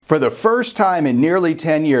For the first time in nearly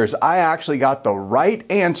 10 years, I actually got the right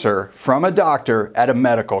answer from a doctor at a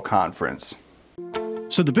medical conference.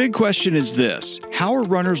 So the big question is this: how are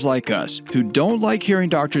runners like us, who don't like hearing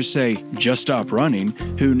doctors say, just stop running,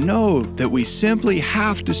 who know that we simply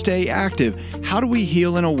have to stay active, how do we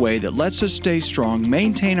heal in a way that lets us stay strong,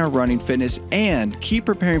 maintain our running fitness, and keep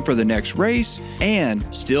preparing for the next race, and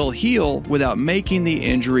still heal without making the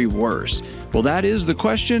injury worse? Well, that is the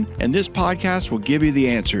question, and this podcast will give you the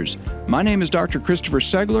answers. My name is Dr. Christopher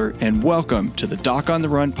Segler, and welcome to the Doc on the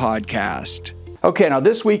Run podcast. Okay, now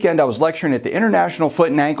this weekend I was lecturing at the International Foot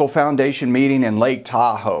and Ankle Foundation meeting in Lake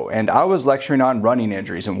Tahoe, and I was lecturing on running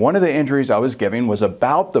injuries. And one of the injuries I was giving was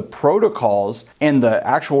about the protocols and the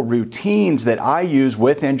actual routines that I use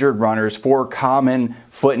with injured runners for common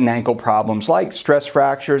foot and ankle problems like stress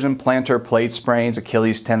fractures and plantar plate sprains,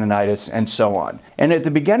 Achilles tendonitis, and so on. And at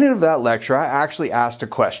the beginning of that lecture, I actually asked a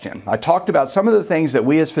question. I talked about some of the things that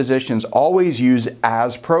we as physicians always use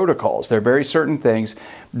as protocols. There are very certain things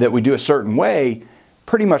that we do a certain way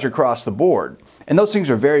pretty much across the board. And those things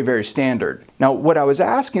are very, very standard. Now, what I was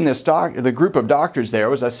asking the group of doctors there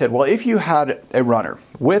was, I said, well, if you had a runner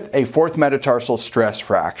with a fourth metatarsal stress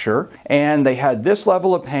fracture, and they had this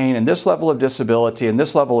level of pain and this level of disability and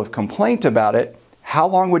this level of complaint about it, how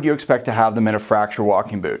long would you expect to have them in a fracture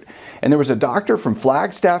walking boot? And there was a doctor from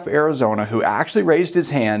Flagstaff, Arizona, who actually raised his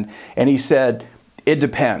hand and he said, it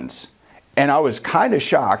depends. And I was kind of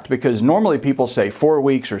shocked because normally people say 4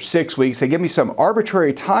 weeks or 6 weeks. They give me some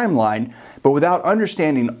arbitrary timeline, but without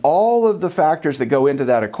understanding all of the factors that go into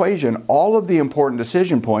that equation, all of the important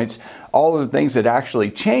decision points, all of the things that actually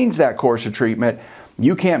change that course of treatment,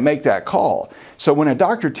 you can't make that call. So when a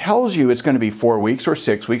doctor tells you it's going to be 4 weeks or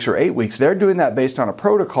 6 weeks or 8 weeks, they're doing that based on a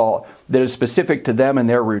protocol that is specific to them and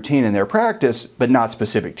their routine and their practice, but not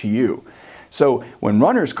specific to you. So when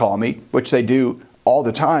runners call me, which they do all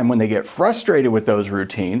the time, when they get frustrated with those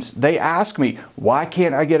routines, they ask me, why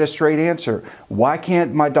can't I get a straight answer? Why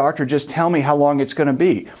can't my doctor just tell me how long it's going to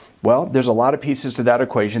be? Well, there's a lot of pieces to that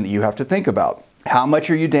equation that you have to think about. How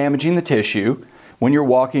much are you damaging the tissue when you're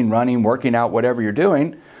walking, running, working out, whatever you're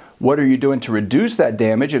doing? What are you doing to reduce that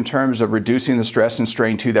damage in terms of reducing the stress and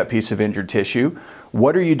strain to that piece of injured tissue?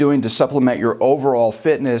 What are you doing to supplement your overall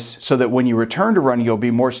fitness so that when you return to running, you'll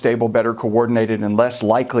be more stable, better coordinated, and less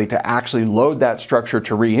likely to actually load that structure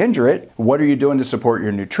to re-injure it? What are you doing to support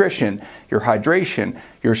your nutrition, your hydration,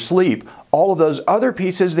 your sleep, all of those other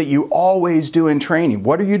pieces that you always do in training?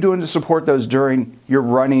 What are you doing to support those during your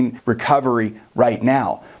running recovery right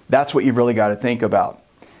now? That's what you've really got to think about.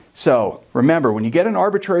 So remember, when you get an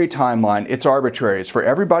arbitrary timeline, it's arbitrary. It's for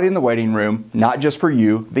everybody in the waiting room, not just for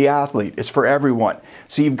you, the athlete. It's for everyone.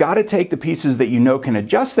 So you've got to take the pieces that you know can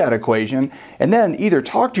adjust that equation and then either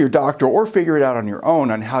talk to your doctor or figure it out on your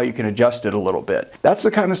own on how you can adjust it a little bit. That's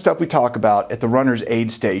the kind of stuff we talk about at the Runner's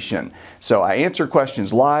Aid Station. So I answer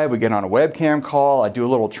questions live. We get on a webcam call. I do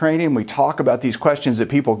a little training. We talk about these questions that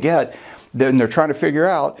people get. Then they're trying to figure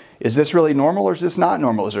out, is this really normal or is this not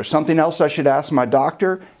normal? Is there something else I should ask my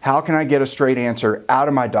doctor? How can I get a straight answer out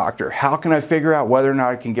of my doctor? How can I figure out whether or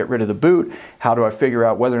not I can get rid of the boot? How do I figure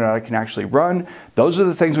out whether or not I can actually run? Those are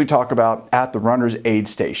the things we talk about at the Runner's Aid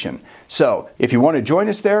Station. So if you want to join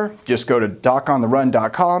us there, just go to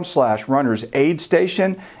docontherun.com/Runner's Aid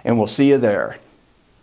Station and we'll see you there.